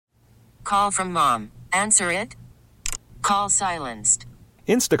call from mom. Answer it. Call silenced.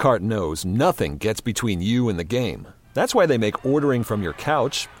 Instacart knows nothing gets between you and the game. That's why they make ordering from your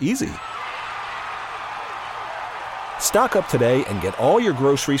couch easy. Stock up today and get all your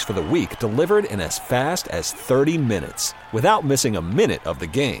groceries for the week delivered in as fast as 30 minutes without missing a minute of the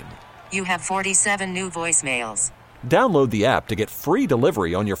game. You have 47 new voicemails. Download the app to get free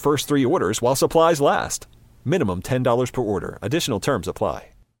delivery on your first 3 orders while supplies last. Minimum $10 per order. Additional terms apply.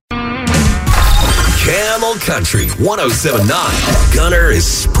 Camel Country 107.9. Gunner is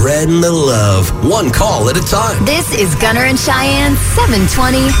spreading the love, one call at a time. This is Gunner and Cheyenne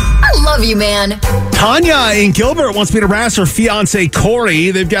 720. I love you, man. Tanya in Gilbert wants me to razz her fiance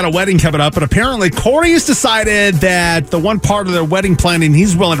Corey. They've got a wedding coming up, and apparently Corey has decided that the one part of their wedding planning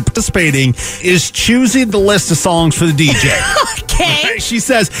he's willing to participate in is choosing the list of songs for the DJ. Okay. She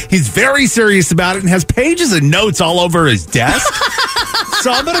says he's very serious about it and has pages and notes all over his desk. So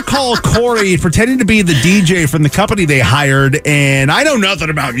I'm going to call Corey pretending to be the DJ from the company they hired, and I know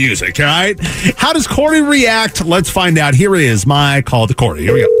nothing about music, all right? How does Corey react? Let's find out. Here is my call to Corey.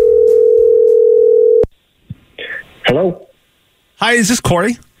 Here we go. Hello? Hi, is this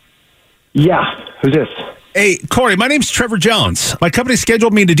Corey? Yeah, who's this? Hey, Corey, my name's Trevor Jones. My company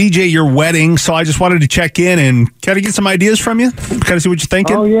scheduled me to DJ your wedding, so I just wanted to check in and kind of get some ideas from you, kind of see what you're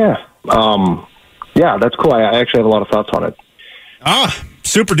thinking. Oh, yeah. Yeah, that's cool. I actually have a lot of thoughts on it. Ah,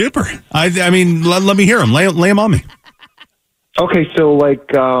 super duper. I mean, let me hear them. Lay them on me. Okay, so,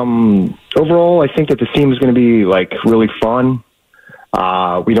 overall, I think that the theme is going to be, really fun.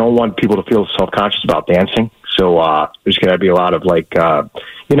 We don't want people to feel self-conscious about dancing. So there's going to be a lot of,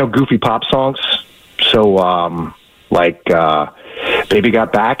 goofy pop songs. So, Baby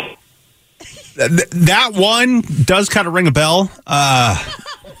Got Back. That one does kind of ring a bell.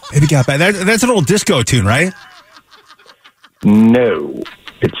 Baby Got Back. That's an old disco tune, right? No.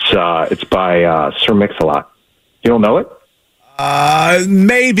 It's by Sir Mix-a-Lot. You don't know it?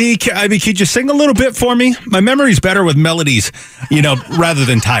 Maybe. Could you sing a little bit for me? My memory's better with melodies, rather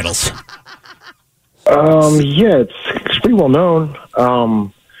than titles. Yeah, it's pretty well known.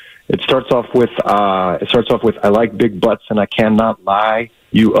 It starts off with I like big butts and I cannot lie.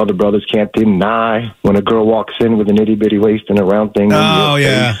 You other brothers can't deny. When a girl walks in with an itty bitty waist and a round thing. Oh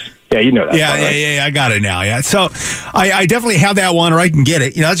yeah. Yeah, you know that. Yeah, song, right? yeah, I got it now. Yeah, so I definitely have that one, or I can get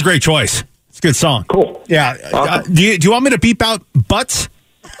it. That's a great choice. It's a good song. Cool. Yeah. Awesome. Do you want me to beep out butts,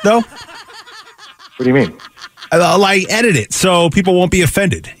 though? What do you mean? I'll edit it so people won't be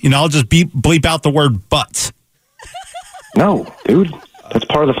offended. I'll just bleep out the word butts. No, dude. That's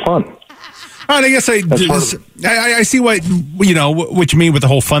part of the fun. All right, I guess I see what you mean with the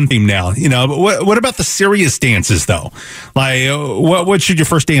whole fun theme now. But what about the serious dances though? What should your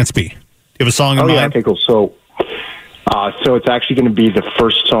first dance be? Do you have a song in mind? Yeah, okay, cool. So it's actually going to be the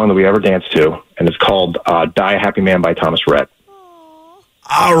first song that we ever danced to, and it's called "Die a Happy Man" by Thomas Rhett.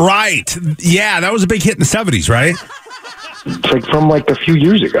 All right, yeah, that was a big hit in the 70s, right? It's from a few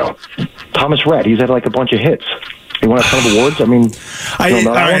years ago. Thomas Rhett, he's had a bunch of hits. You want a ton of awards? I mean,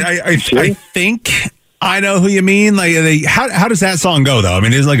 I think I know who you mean. How does that song go though? I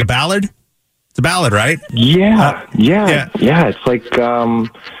mean, is it a ballad? It's a ballad, right? Yeah. It's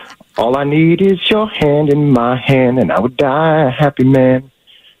all I need is your hand in my hand, and I would die a happy man.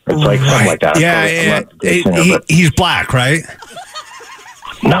 It's something like that. Yeah. He's black, right?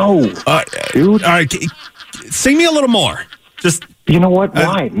 No, dude. All right, sing me a little more. Just. You know what?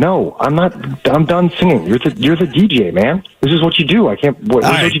 Why? No, I'm not. I'm done singing. You're the DJ, man. This is what you do. I can't.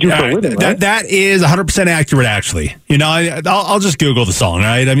 What you do for a living? Right? That is 100% accurate, actually. I'll just Google the song.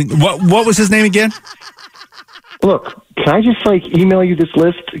 Right? I mean, what was his name again? Look, can I just email you this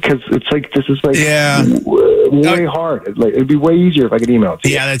list because it's this is way hard. It'd be way easier if I could email it to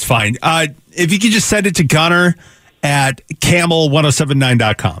you. Yeah, that's fine. If you could just send it to Gunner at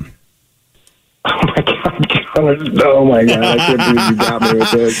camel1079.com. Oh my God! I can't believe you got me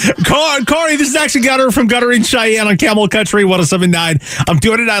with this. Corey, this is actually Gunner from Gunner and Cheyenne on Camel Country 107.9. I'm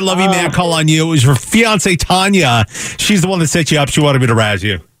doing it. I love you, man. Call on you. It was your fiance Tanya. She's the one that set you up. She wanted me to razz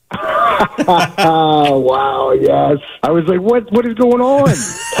you. Oh wow! Yes, I was like, "What is going on?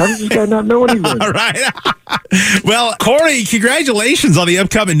 How does this guy not know anything?" All right. Well, Corey, congratulations on the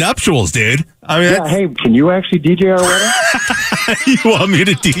upcoming nuptials, dude. I mean, hey, can you actually DJ our wedding? You want me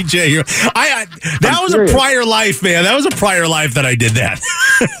to DJ your? That was serious. A prior life, man. That was a prior life that I did that.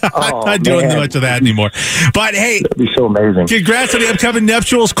 I'm not doing much of that anymore. But hey, that'd be so amazing. Congrats on the upcoming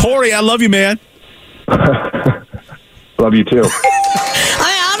nuptials, Corey. I love you, man. Love you too.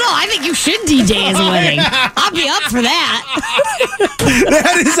 I don't know. I think you should DJ his wedding. I'll be up for that.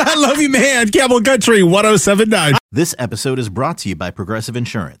 That is I Love You, Man. Camel Country 107.9. This episode is brought to you by Progressive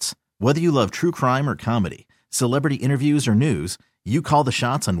Insurance. Whether you love true crime or comedy, celebrity interviews or news, you call the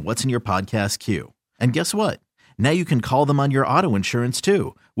shots on what's in your podcast queue. And guess what? Now you can call them on your auto insurance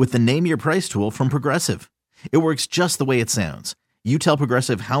too with the Name Your Price tool from Progressive. It works just the way it sounds. You tell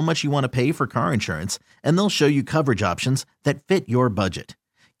Progressive how much you want to pay for car insurance, and they'll show you coverage options that fit your budget.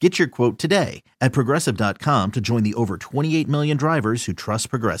 Get your quote today at Progressive.com to join the over 28 million drivers who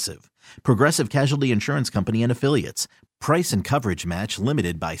trust Progressive. Progressive Casualty Insurance Company and Affiliates. Price and coverage match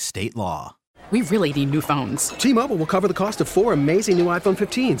limited by state law. We really need new phones. T-Mobile will cover the cost of 4 amazing new iPhone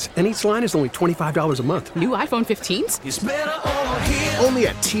 15s, and each line is only $25 a month. New iPhone 15s? It's better over here. Only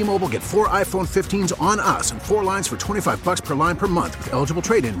at T-Mobile, get 4 iPhone 15s on us and 4 lines for $25 per line per month with eligible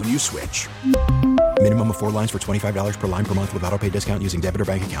trade-in when you switch. Minimum of 4 lines for $25 per line per month with autopay discount using debit or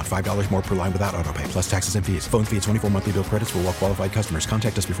bank account. $5 more per line without autopay, plus taxes and fees. Phone fee at 24 monthly bill credits for well-qualified customers.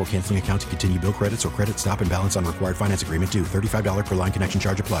 Contact us before canceling account to continue bill credits or credit stop and balance on required finance agreement due. $35 per line connection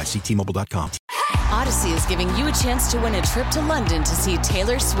charge applies. See T-Mobile.com. Odyssey is giving you a chance to win a trip to London to see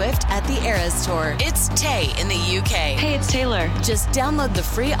Taylor Swift at the Eras Tour. It's Tay in the UK. Hey, it's Taylor. Just download the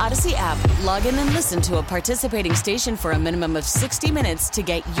free Odyssey app, log in and listen to a participating station for a minimum of 60 minutes to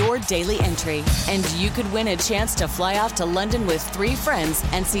get your daily entry. And you could win a chance to fly off to London with 3 friends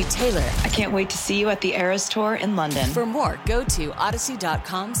and see Taylor. I can't wait to see you at the Eras Tour in London. For more, go to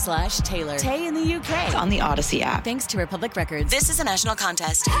odyssey.com/Taylor. Tay in the UK. It's on the Odyssey app. Thanks to Republic Records. This is a national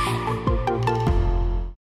contest.